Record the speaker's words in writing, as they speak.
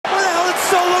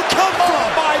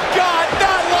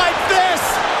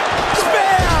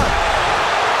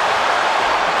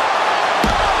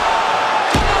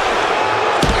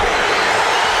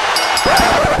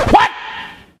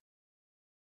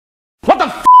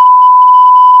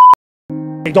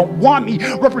They don't want me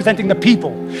representing the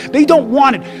people. They don't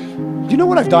want it. You know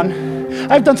what I've done?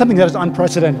 I've done something that is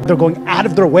unprecedented. They're going out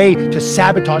of their way to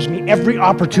sabotage me. Every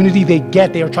opportunity they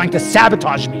get, they are trying to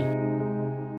sabotage me.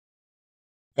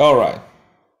 Alright,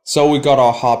 so we got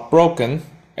our heart broken,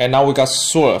 and now we got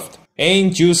swerved.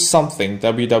 Ain't you something,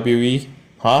 WWE?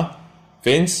 Huh?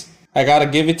 Vince? I gotta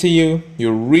give it to you.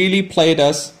 You really played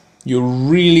us. You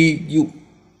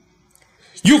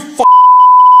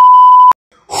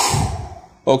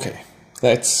Okay,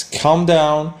 let's calm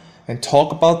down and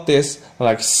talk about this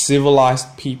like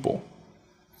civilized people.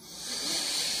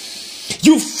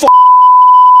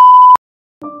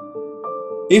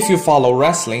 If you follow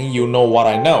wrestling, you know what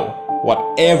I know.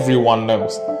 What everyone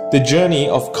knows. The journey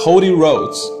of Cody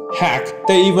Rhodes. Heck,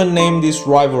 they even named this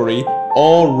rivalry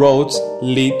All Roads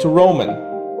Lead to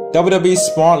Roman. WWE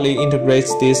smartly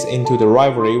integrates this into the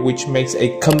rivalry, which makes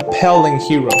a compelling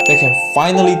hero that can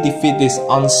finally defeat this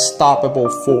unstoppable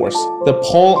force. The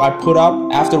poll I put up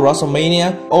after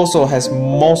WrestleMania also has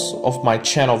most of my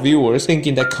channel viewers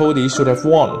thinking that Cody should have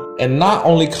won. And not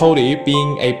only Cody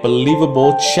being a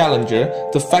believable challenger,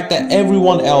 the fact that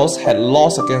everyone else had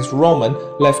lost against Roman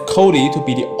left Cody to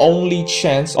be the only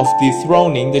chance of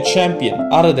dethroning the champion.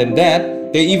 Other than that,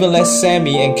 they even let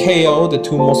Sami and KO, the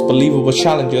two most believable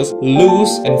challengers, lose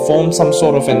and form some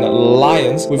sort of an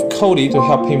alliance with Cody to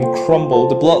help him crumble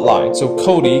the bloodline, so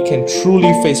Cody can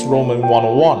truly face Roman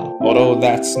one-on-one. Although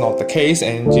that's not the case,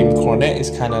 and Jim Cornette is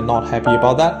kinda not happy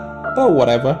about that. But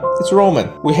whatever, it's Roman.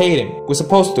 We hate him. We're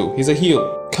supposed to. He's a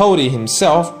heel. Cody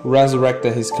himself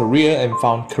resurrected his career and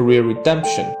found career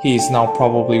redemption. He is now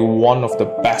probably one of the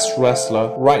best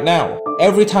wrestlers right now.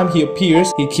 Every time he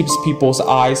appears, he keeps people's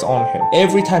eyes on him.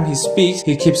 Every time he speaks,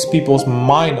 he keeps people's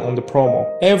mind on the promo.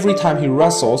 Every time he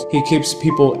wrestles, he keeps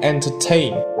people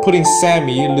entertained. Putting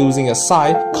Sami losing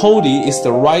aside, Cody is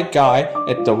the right guy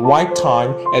at the right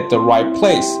time at the right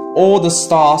place. All the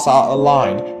stars are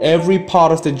aligned. Every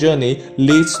part of the journey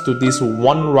leads to this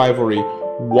one rivalry,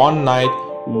 one night,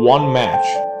 one match.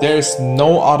 There is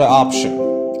no other option.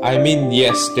 I mean,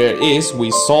 yes, there is, we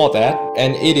saw that,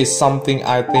 and it is something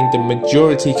I think the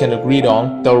majority can agree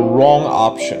on, the wrong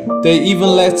option. They even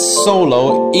let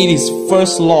Solo eat his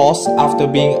first loss after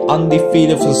being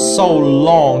undefeated for so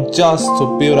long just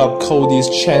to build up Cody's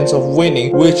chance of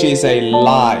winning, which is a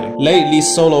lie. Lately,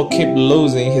 Solo kept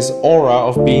losing his aura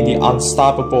of being the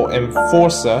unstoppable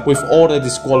enforcer with all the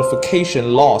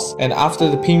disqualification loss, and after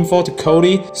the pinfall to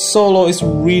Cody, Solo is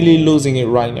really losing it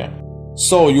right now.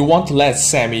 So you want to let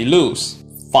Sami lose?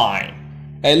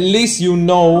 Fine. At least you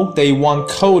know they want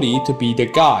Cody to be the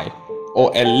guy.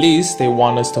 Or at least they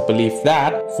want us to believe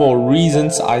that for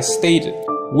reasons I stated.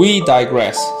 We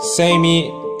digress.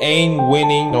 Sami ain't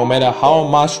winning no matter how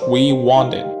much we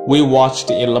want it. We watched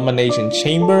the Elimination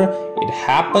Chamber. It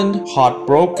happened.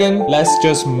 Heartbroken. Let's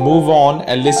just move on.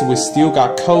 At least we still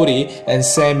got Cody and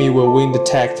Sami will win the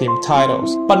tag team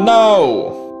titles. But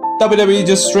no! WWE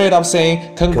just straight up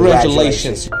saying,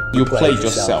 congratulations, you played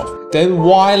yourself. Then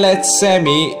why let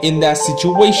Sami in that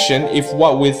situation if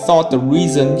what we thought the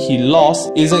reason he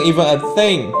lost isn't even a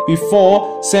thing?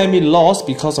 Before, Sami lost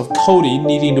because of Cody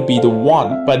needing to be the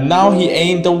one, but now he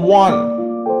ain't the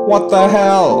one. What the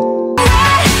hell?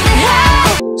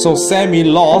 So Sami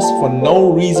lost for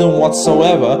no reason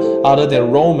whatsoever other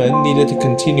than Roman needed to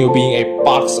continue being a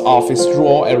box office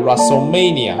draw at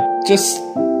WrestleMania.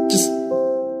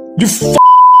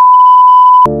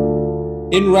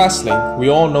 In wrestling, we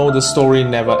all know the story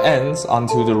never ends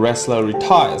until the wrestler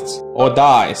retires or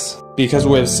dies, because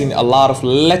we have seen a lot of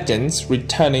legends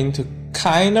returning to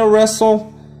kinda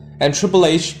wrestle. And Triple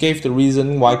H gave the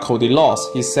reason why Cody lost.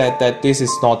 He said that this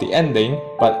is not the ending,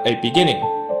 but a beginning.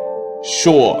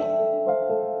 Sure,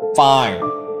 fine.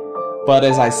 But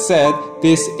as I said,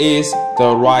 this is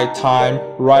the right time,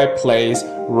 right place,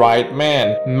 right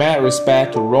man. Mad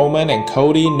respect to Roman and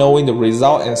Cody knowing the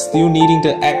result and still needing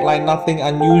to act like nothing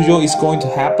unusual is going to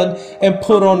happen and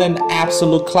put on an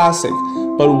absolute classic.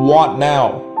 But what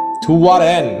now? To what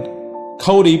end?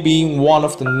 Cody being one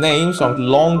of the names on the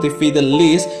long defeated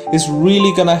list is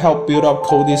really gonna help build up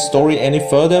Cody's story any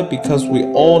further, because we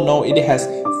all know it has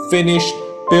finished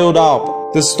build up.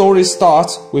 The story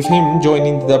starts with him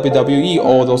joining the WWE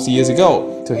all those years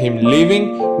ago, to him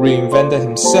leaving, reinvented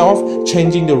himself,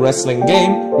 changing the wrestling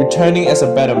game, returning as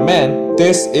a better man.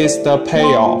 This is the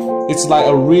payoff. It's like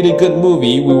a really good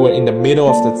movie. We were in the middle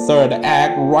of the third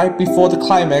act, right before the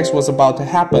climax was about to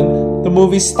happen. The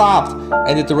movie stopped,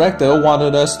 and the director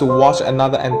wanted us to watch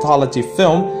another anthology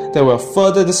film that will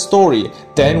further the story.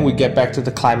 Then we get back to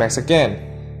the climax again.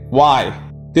 Why?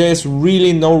 There is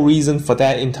really no reason for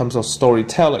that in terms of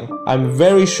storytelling. I'm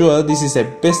very sure this is a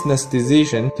business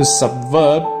decision to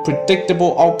subvert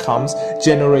predictable outcomes,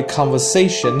 generate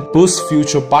conversation, boost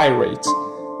future buy rates.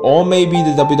 Or maybe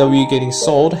the WWE getting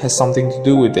sold has something to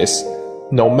do with this.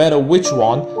 No matter which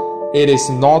one, it is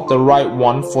not the right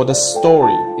one for the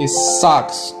story. It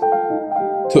sucks.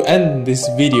 To end this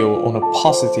video on a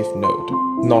positive note,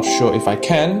 not sure if I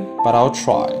can, but I'll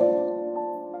try.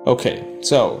 Okay,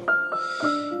 so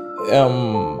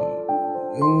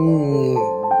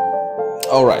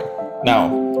alright, now,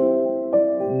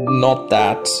 not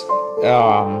that,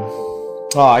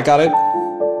 I got it?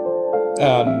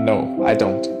 No, I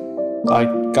don't. I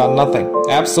got nothing,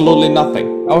 absolutely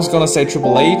nothing. I was gonna say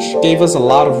Triple H gave us a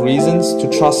lot of reasons to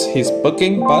trust his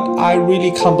booking, but I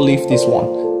really can't believe this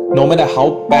one. No matter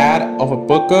how bad of a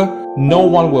booker, no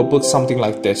one will book something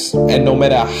like this. And no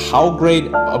matter how great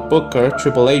a booker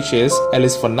Triple H is, at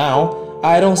least for now,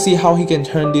 I don't see how he can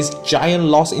turn this giant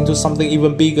loss into something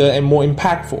even bigger and more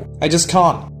impactful. I just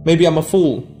can't. Maybe I'm a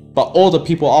fool. But all the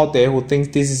people out there who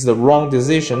think this is the wrong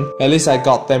decision, at least I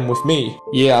got them with me.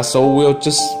 Yeah, so we'll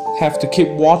just have to keep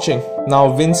watching. Now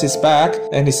Vince is back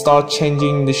and he starts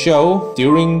changing the show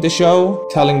during the show,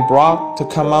 telling Brock to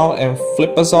come out and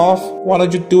flip us off. Why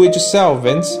don't you do it yourself,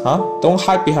 Vince? Huh? Don't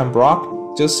hide behind Brock.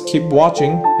 Just keep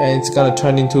watching, and it's gonna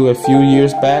turn into a few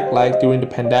years back, like during the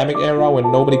pandemic era when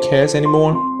nobody cares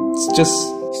anymore. It's just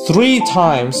 3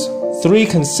 times, 3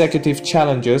 consecutive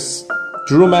challenges.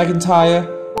 Drew McIntyre,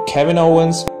 Kevin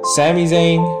Owens, Sami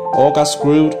Zayn all got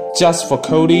screwed just for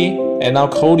Cody, and now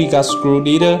Cody got screwed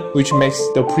either, which makes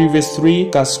the previous 3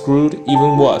 got screwed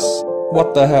even worse.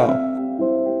 What the hell?